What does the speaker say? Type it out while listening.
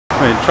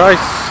Me and Trace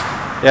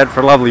out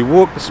for a lovely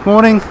walk this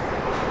morning. There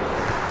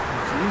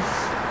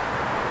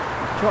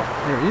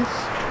he is.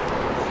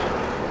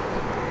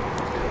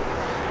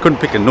 Couldn't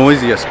pick a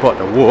noisier spot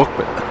to walk,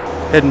 but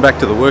heading back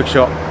to the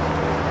workshop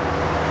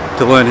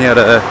to learn how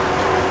to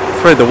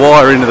thread the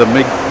wire into the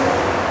MIG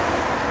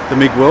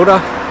welder.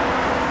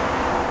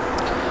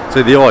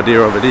 So the idea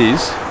of it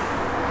is,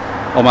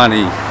 I'm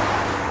only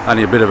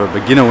a bit of a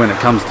beginner when it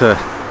comes to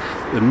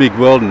the MIG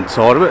welding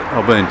side of it.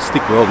 I've been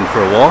stick welding for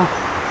a while,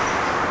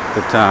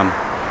 but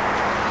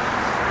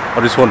I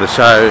just wanted to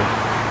show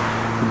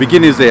the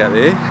beginners out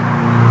there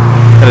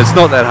that it's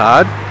not that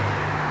hard.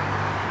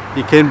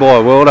 You can buy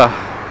a welder.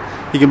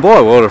 You can buy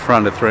a welder for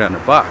under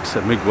 $300,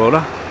 a MIG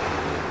welder,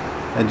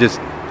 and just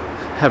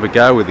have a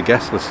go with the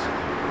gasless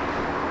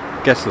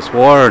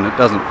wire, and it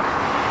doesn't.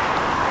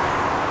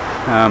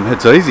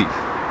 It's easy.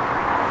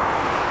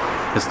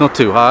 It's not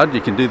too hard.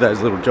 You can do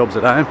those little jobs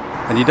at home,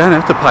 and you don't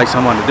have to pay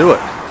someone to do it.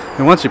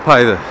 And once you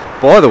buy the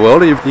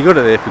welder, you got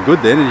it there for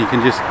good then, and you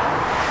can just,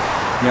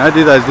 you know,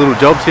 do those little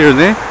jobs here and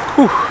there.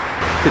 Whew, a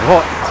bit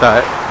hot.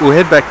 So we'll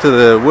head back to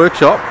the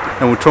workshop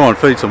and we'll try and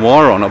feed some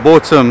wire on. I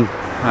bought some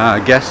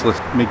gasless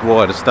MIG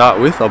wire to start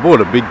with. I bought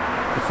a big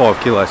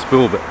 5 kilo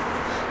spool, but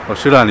I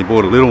should only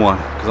bought a little one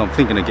because I'm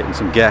thinking of getting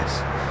some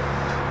gas.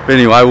 But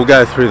anyway, we'll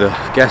go through the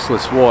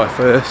gasless wire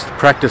first,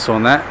 practice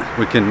on that.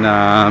 We can,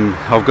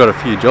 I've got a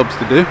few jobs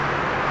to do.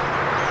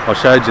 I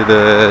showed you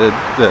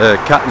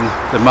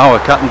the mower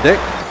cutting deck,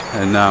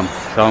 and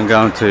so I'm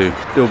going to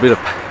do a bit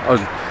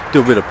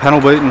of panel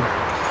beating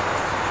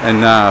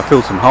and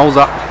fill some holes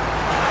up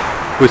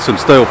with some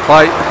steel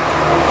plate,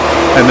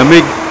 and the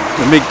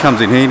MIG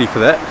comes in handy for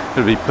that.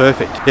 It'll be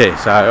perfect. Yeah,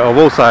 so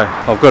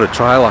I've got a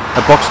trailer,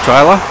 a box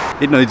trailer.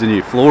 It needs a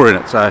new floor in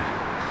it, so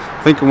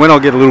I think when I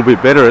get a little bit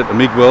better at the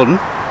MIG welding,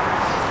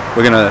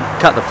 we're going to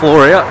cut the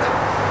floor out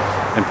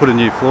and put a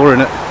new floor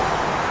in it,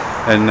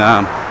 and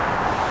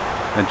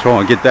try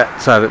and get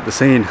that so that the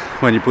sand,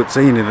 when you put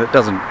sand in, it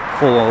doesn't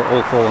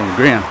all fall on the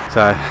ground.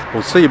 So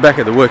we'll see you back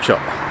at the workshop.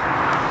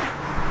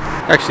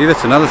 Actually,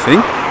 that's another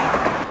thing.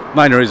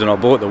 Main reason I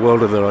bought the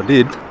welder that I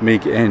did,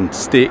 MIG and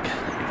stick.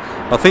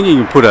 I think you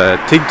can put a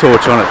TIG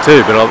torch on it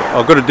too, but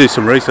I've got to do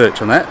some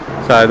research on that.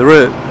 So the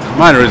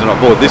main reason I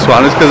bought this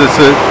one is because it's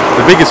the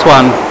biggest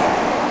one,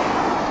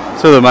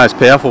 sort of the most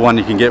powerful one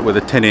you can get with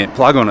a 10 amp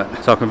plug on it.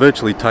 So I can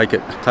virtually take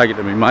it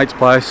to my mate's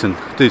place and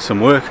do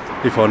some work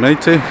if I need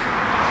to.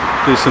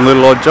 Do some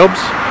little odd jobs.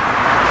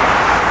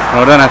 And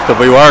I don't have to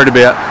be worried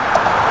about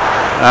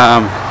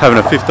having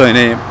a 15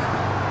 amp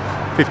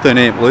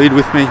lead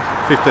with me,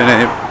 15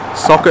 amp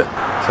socket.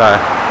 So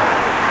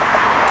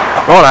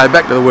righto,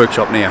 back to the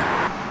workshop now.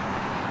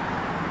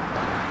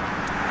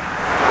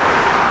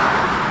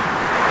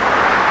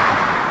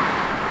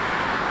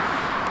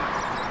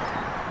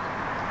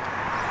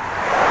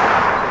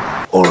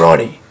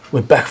 Alrighty,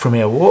 we're back from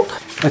our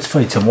walk. Let's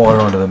feed some wire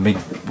onto the MIG.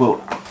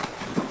 Well,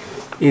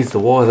 here's the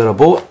wire that I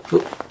bought.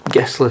 Look,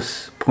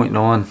 gasless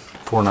 0.9,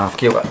 4.5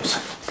 kilos.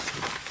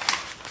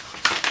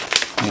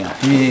 Now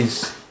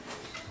here's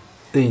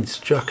the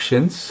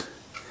instructions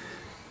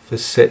for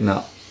setting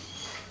up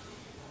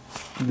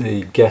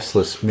the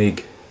gasless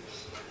MIG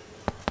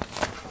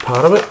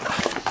part of it.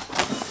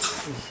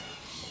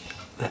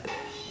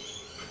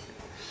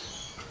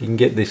 You can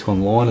get this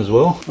online as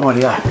well.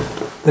 Rightio,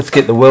 let's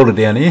get the welder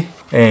down here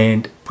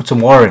and put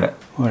some wire in it.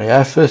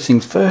 Rightio, first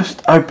things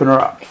first, open her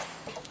up.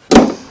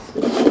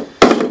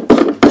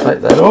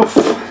 Take that off.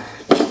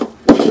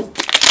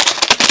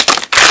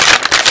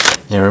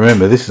 Now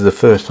remember, this is the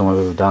first time I've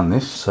ever done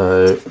this,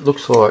 so it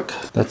looks like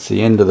that's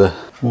the end of the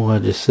wire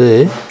just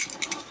there.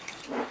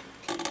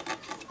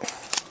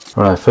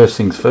 Right, first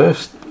things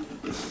first,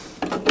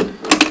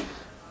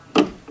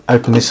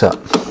 open this up.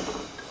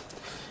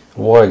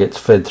 Wire gets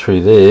fed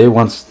through there.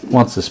 Once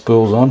the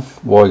spool's on,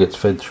 wire gets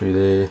fed through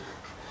there.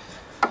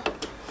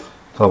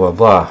 Blah blah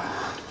blah.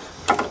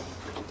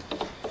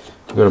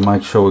 We've got to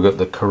make sure we've got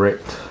the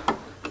correct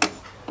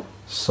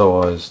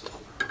sized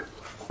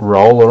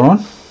roller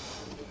on.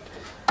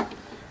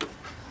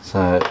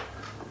 So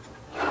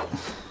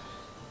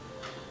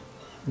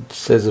it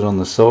says it on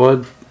the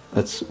side.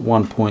 That's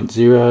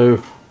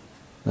 1.0.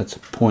 That's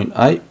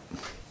 0.8.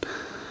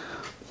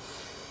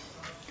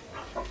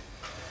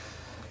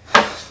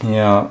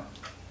 Now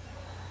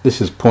this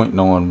is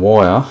 0.9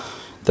 wire.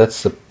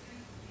 That's the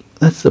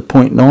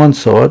 0.9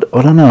 side.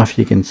 I don't know if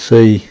you can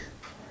see.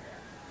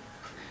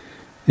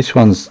 This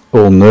one's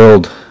all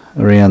knurled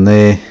around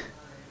there.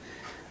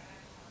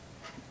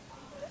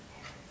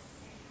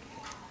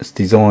 It's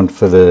designed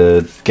for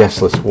the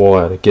gasless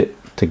wire to get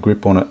to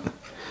grip on it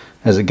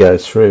as it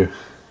goes through.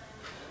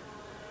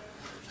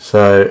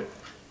 So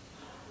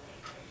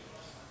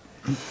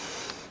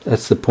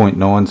that's the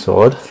 0.9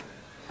 side.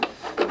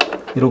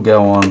 It'll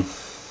go on.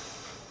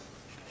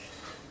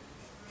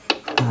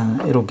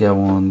 It'll go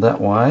on that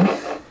way.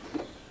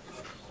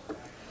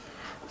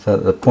 So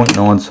the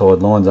 0.9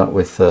 side lines up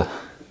with the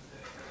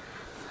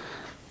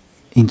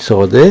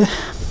inside there.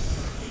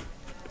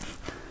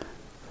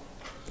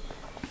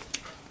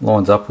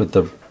 Lines up with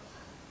the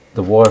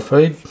wire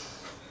feed.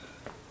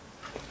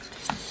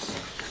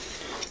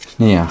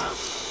 Now,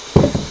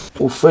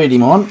 we'll feed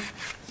him on.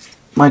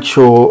 Make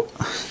sure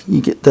you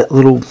get that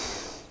little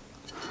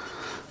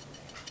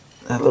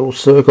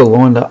circle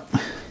lined up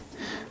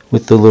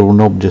with the little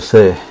knob just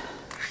there.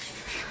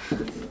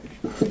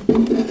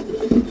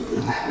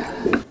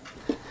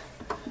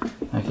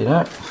 Okay,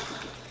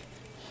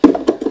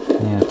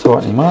 now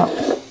tighten him up.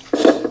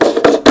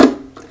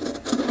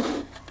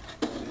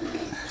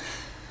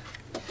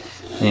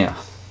 Now,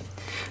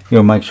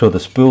 you'll make sure the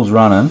spool's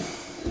running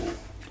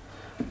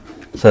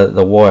so that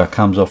the wire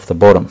comes off the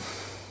bottom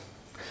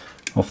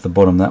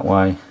that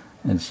way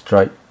and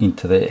straight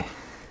into there.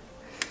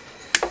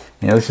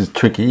 Now this is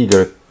tricky. You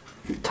got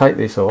to take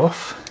this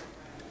off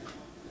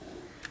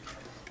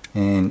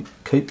and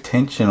keep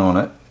tension on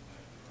it,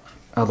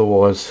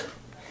 otherwise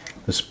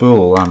the spool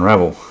will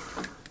unravel.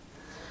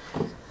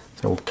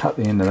 So we'll cut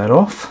the end of that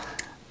off.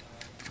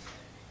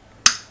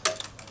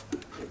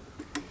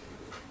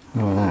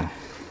 Like that.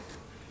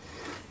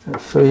 So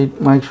feed,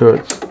 make sure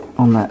it's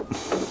on that.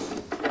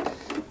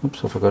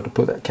 Oops, I forgot to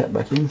put that cap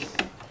back in.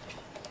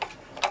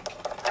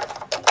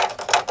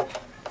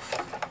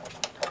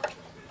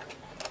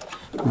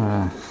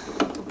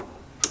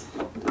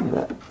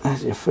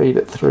 As you feed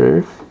it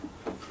through,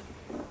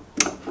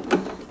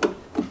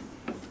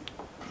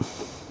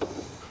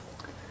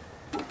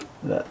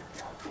 that,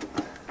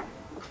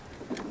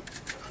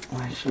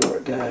 make sure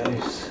it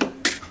goes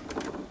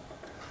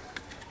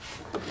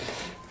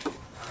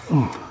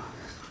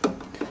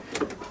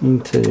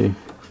into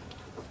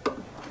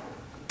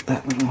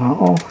that little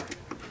hole.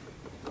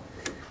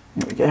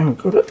 There we go, we've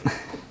got it.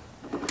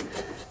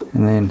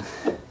 And then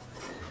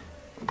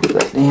put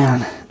that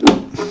down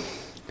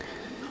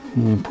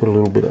and put a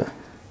little bit of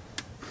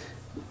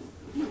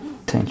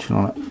tension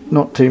on it.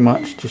 Not too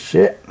much just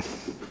yet.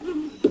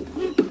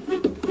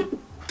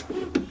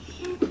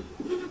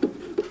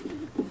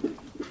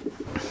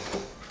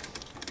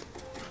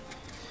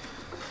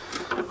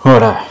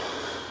 Righto.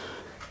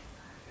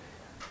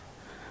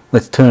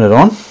 Let's turn it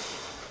on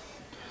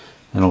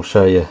and I'll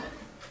show you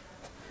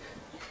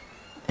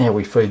how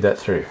we feed that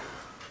through.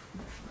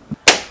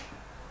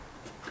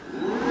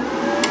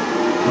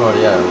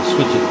 Rightio, we'll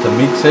switch it to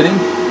MIG setting.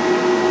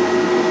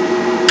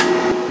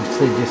 You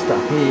see just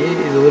up here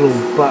is a little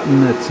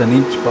button, it's an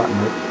inch button.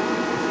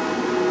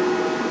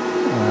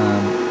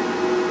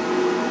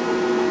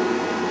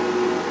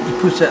 You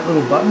push that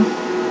little button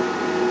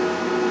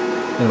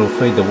and it'll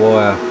feed the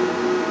wire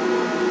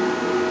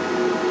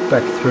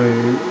back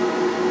through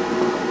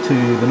to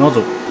the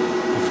nozzle.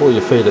 Before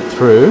you feed it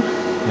through,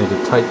 you need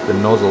to take the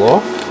nozzle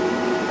off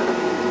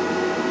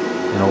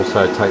and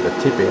also take the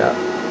tip out.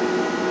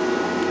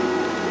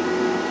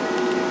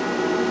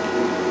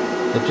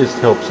 It just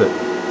helps it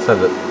so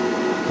that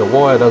the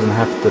wire doesn't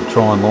have to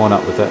try and line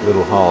up with that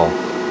little hole.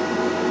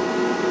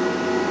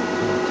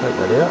 So I'll take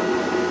that out.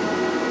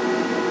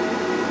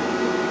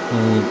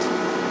 And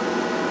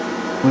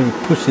when you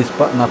push this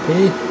button up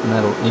here, and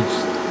that'll inch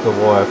the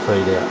wire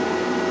feed out.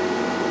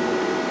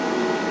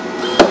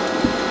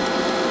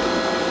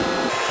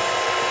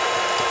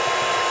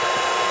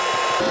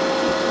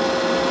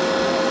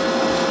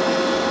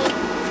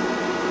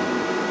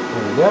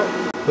 There we go.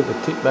 Put the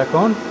tip back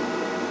on.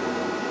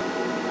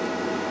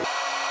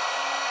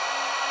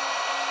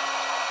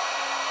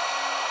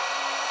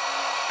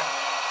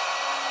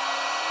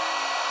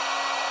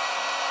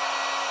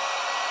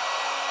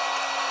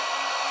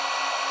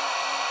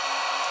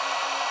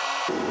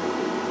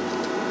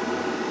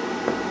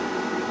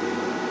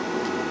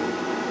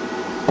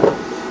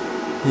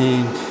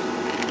 And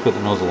put the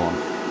nozzle on.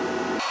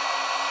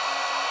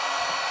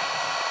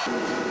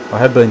 I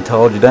have been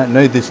told you don't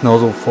need this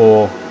nozzle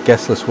for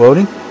gasless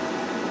welding,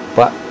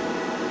 but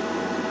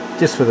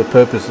just for the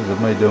purposes of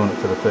me doing it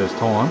for the first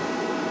time,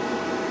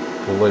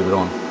 we'll leave it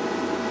on.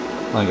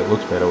 I think it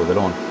looks better with it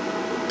on.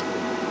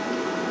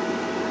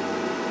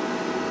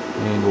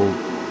 And we'll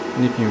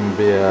nip him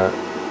about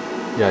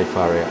yay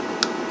far out.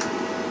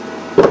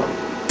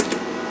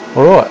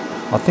 Alright,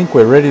 I think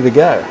we're ready to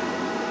go.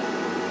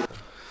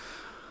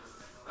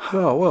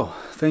 Oh well,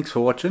 thanks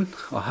for watching.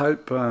 I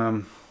hope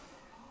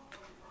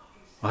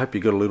you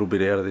got a little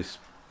bit out of this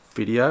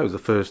video. It was the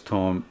first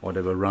time I'd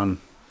ever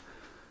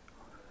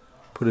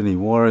put any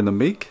wire in the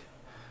MIG.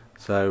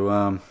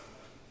 So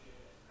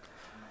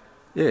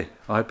yeah,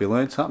 I hope you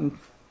learned something.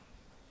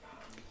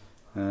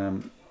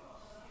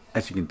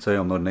 As you can see,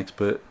 I'm not an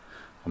expert.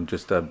 I'm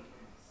just a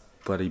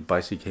bloody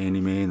basic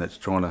handyman that's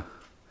trying to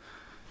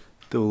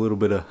do a little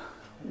bit of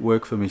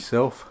work for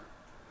myself.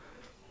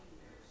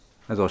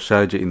 As I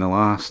showed you in the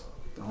last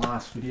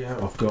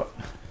video, I've got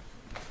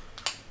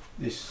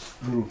this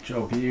little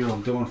job here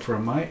I'm doing for a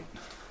mate.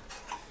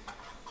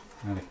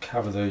 I'm going to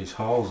cover these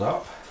holes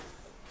up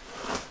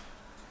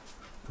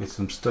with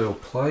some steel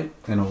plate,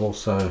 and I've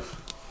also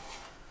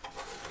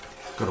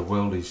got to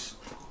weld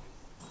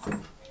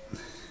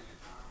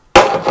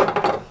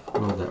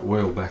that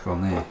wheel back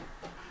on there.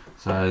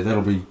 So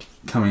that'll be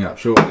coming up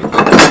shortly.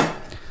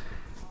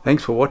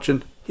 Thanks for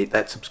watching. Hit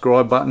that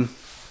subscribe button.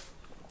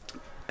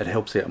 It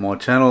helps out my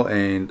channel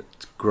and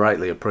it's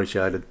greatly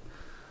appreciated.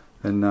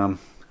 And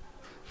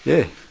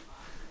yeah,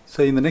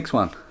 see you in the next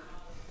one.